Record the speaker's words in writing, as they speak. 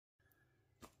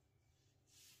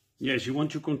Yes, you want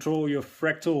to control your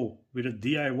Fractal with a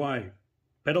DIY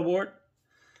pedalboard?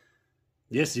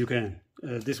 Yes, you can.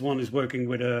 This one is working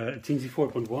with a Teensy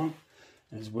 4.1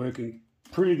 and it's working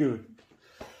pretty good.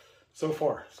 So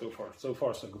far, so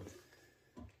good.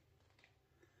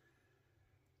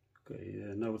 Okay,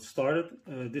 now it's started.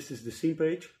 This is the scene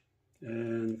page,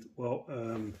 and well,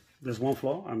 there's one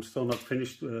flaw. I'm still not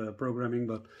finished programming,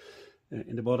 but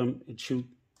in the bottom it should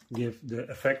give the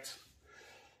effects.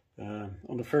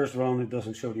 On the first run it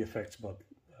doesn't show the effects, but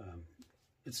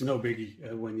it's no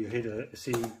biggie. When you hit a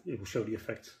scene it will show the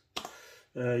effects.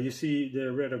 You see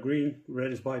the red or green.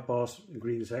 Red is bypass,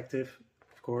 green is active,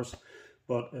 of course,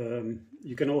 but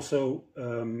you can also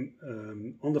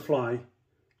on the fly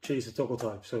change the toggle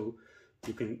type, so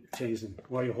you can change them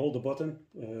while you hold the button.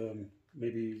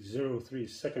 Maybe 0.3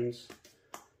 seconds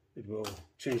it will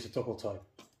change the toggle type,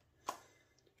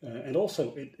 and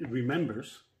also it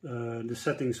remembers the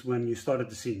settings when you started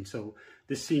the scene. So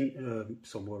this scene,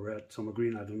 some were red, some are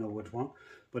green, I don't know which one,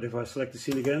 but if I select the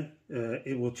scene again,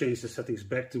 it will change the settings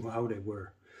back to how they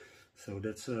were. So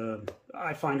that's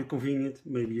I find it convenient.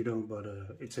 Maybe you don't, but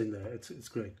it's in there. It's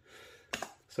great.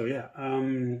 So yeah,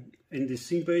 in this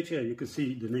scene page, yeah, you can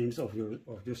see the names of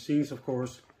your scenes, of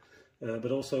course,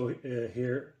 but also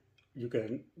here you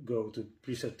can go to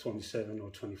preset 27 or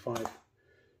 25.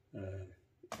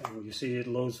 And you see it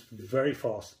loads very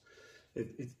fast.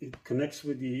 It connects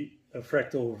with the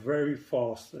Fractal very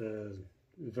fast,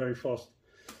 very fast.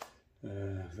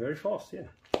 Yeah.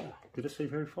 Did I say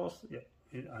very fast? Yeah,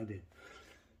 I did.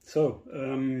 So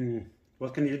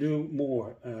what can you do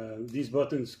more? These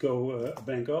buttons go a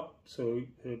bank up, so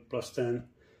plus 10,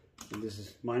 and this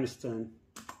is minus 10.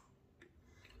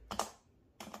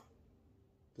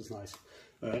 That's nice.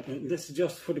 And this is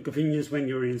just for the convenience when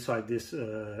you're inside this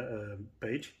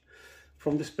page.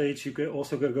 From this page you can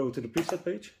also go to the preset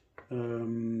page.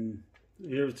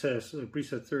 Here it says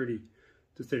preset 30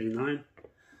 to 39,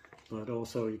 but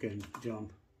also you can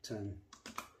jump 10,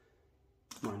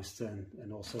 minus 10,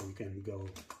 and also you can go,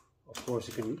 of course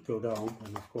you can go down,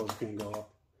 and of course you can go up.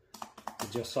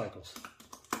 It just cycles.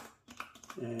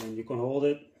 And you can hold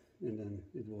it, and then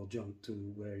it will jump to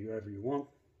wherever you want.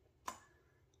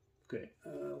 Okay,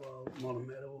 well, modern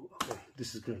metal, okay,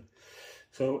 this is great.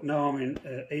 So now I'm in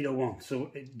 801, so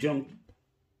it jumped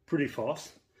pretty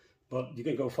fast, but you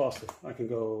can go faster. I can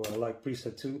go like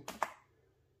preset 2,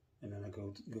 and then I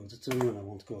go to 2, and I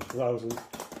want to go to 1000.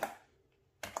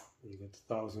 You go to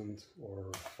 1000 or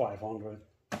 500.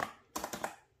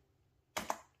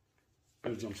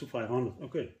 It jumps to 500,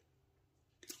 okay.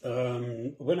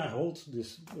 When I hold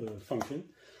this function,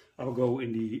 I will go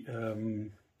in the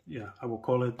I will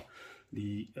call it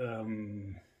the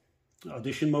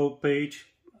audition mode page.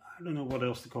 I don't know what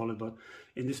else to call it, but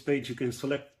in this page you can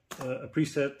select a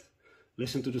preset,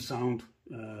 listen to the sound,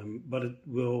 but it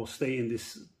will stay in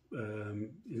this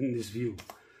view.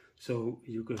 So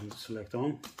you can select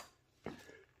on,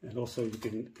 and also you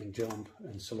can jump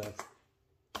and select.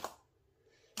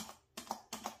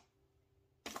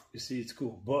 You see, it's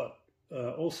cool, but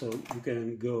also you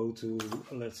can go to,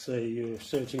 let's say you're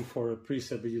searching for a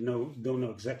preset, but you don't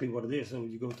know exactly what it is, so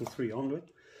you go to 300,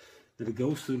 then it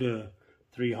goes to the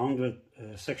 300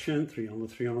 section, 300,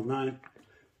 309,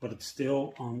 but it's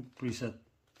still on preset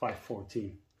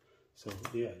 514. So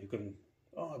yeah, you can,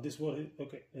 oh, this what it,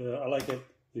 okay, I like it,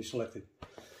 you select it.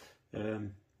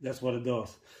 That's what it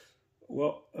does.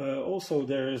 Well, also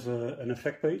there is an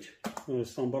effect page, a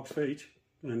soundbox page,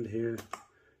 and here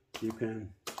you can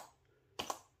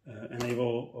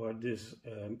enable or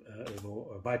disable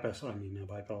or bypass,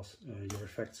 bypass your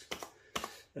effects.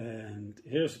 And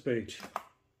here's a page,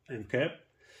 amp cap.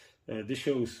 This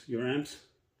shows your amps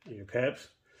and your cabs,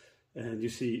 and you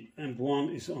see amp 1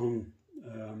 is on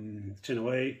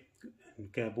channel A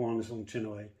and cab 1 is on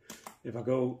channel A. If I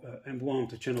go amp 1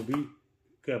 to channel B,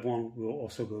 cab 1 will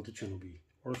also go to channel B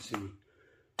or C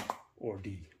or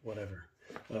D, whatever.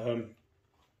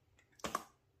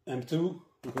 Amp 2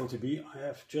 will go to B. I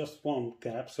have just one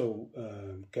cab, so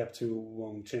cab 2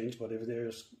 won't change, but if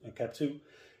there's a cab 2,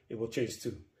 it will change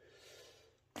too.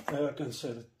 I can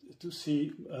set it to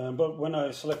C, but when I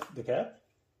select the cab,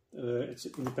 it's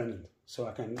independent, so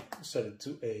I can set it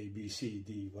to A, B, C,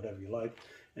 D, whatever you like,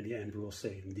 and the amp will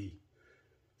stay in D.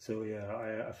 So yeah,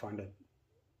 I find that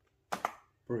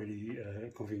pretty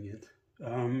convenient.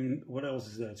 What else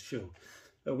is there to show?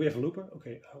 We have a looper.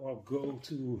 Okay, I'll go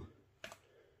to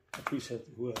a preset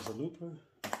who has a looper.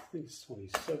 I think it's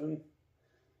 27.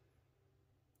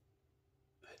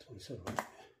 27, right?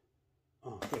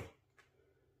 Oh, okay.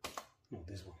 No,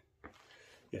 this one.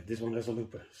 Yeah, this one has a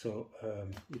looper. So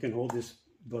you can hold this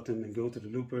button and go to the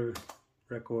looper,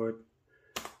 record,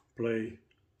 play,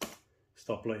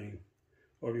 stop playing,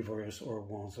 or reverse, or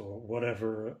once, or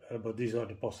whatever, but these are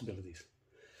the possibilities.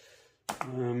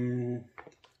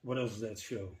 What else does that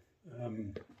show?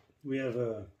 We have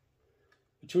a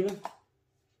tuner.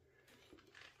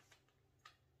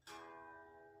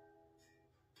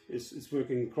 It's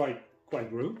working quite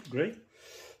great.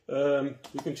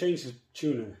 You can change the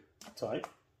tuner type.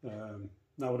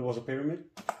 Now it was a pyramid.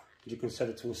 You can set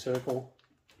it to a circle,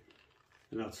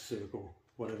 and now it's a circle,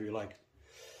 whatever you like.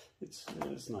 It's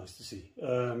nice to see.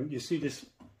 You see this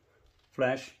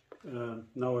flash.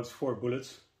 Now it's 4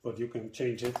 bullets, but you can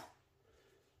change it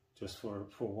just for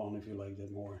 1 if you like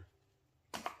that more.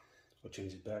 Or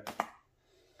change it back.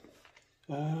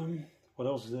 What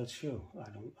else does that show? I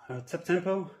don't. Tap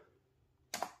tempo.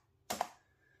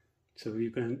 So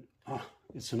you can.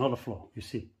 It's another flaw. You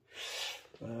see.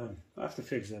 I have to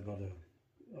fix that, but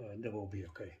that will be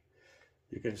okay.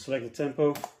 You can select the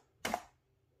tempo,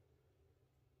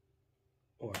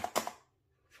 or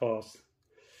fast,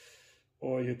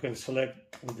 or you can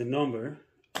select with the number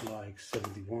like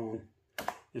 71.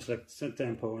 You select set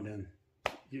tempo, and then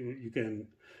you can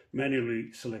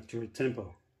manually select your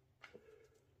tempo.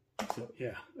 So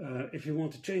yeah, if you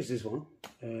want to change this one,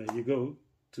 you go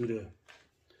to the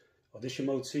audition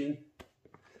mode scene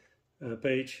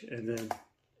page, and then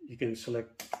you can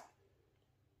select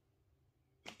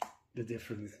the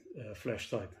different flash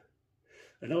type.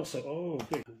 And also, oh,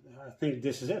 okay, I think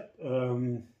this is it.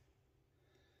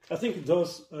 I think it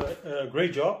does a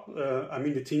great job. I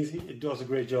mean, the Teensy, it does a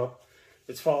great job.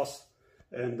 It's fast,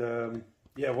 and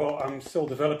yeah, well, I'm still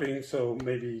developing, so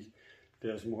maybe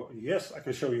there's more. Yes, I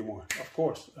can show you more, of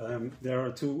course. There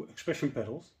are 2 expression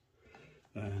pedals,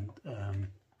 and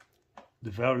the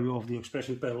value of the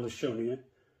expression pedal is shown here.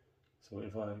 So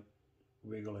if I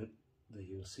wiggle it, then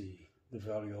you'll see the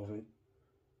value of it.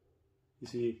 You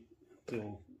see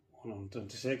till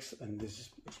 126, and this is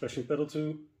expression pedal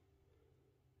 2.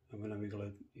 And when I wiggle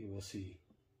it, you will see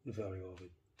the value of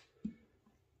it.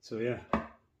 So yeah.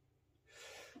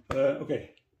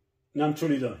 Okay, now I'm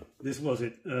truly done. This was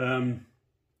it.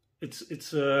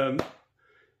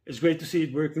 It's great to see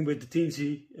it working with the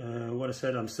Teensy. What I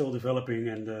said, I'm still developing,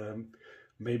 and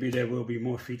maybe there will be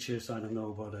more features. I don't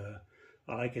know, but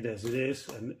I like it as it is,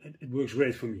 and it works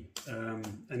great for me. And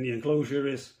the enclosure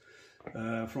is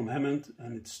from Hammond,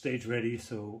 and it's stage ready.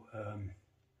 So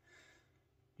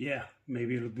yeah,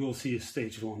 maybe we'll see a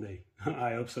stage one day.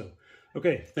 I hope so.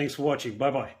 Okay, thanks for watching.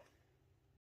 Bye bye.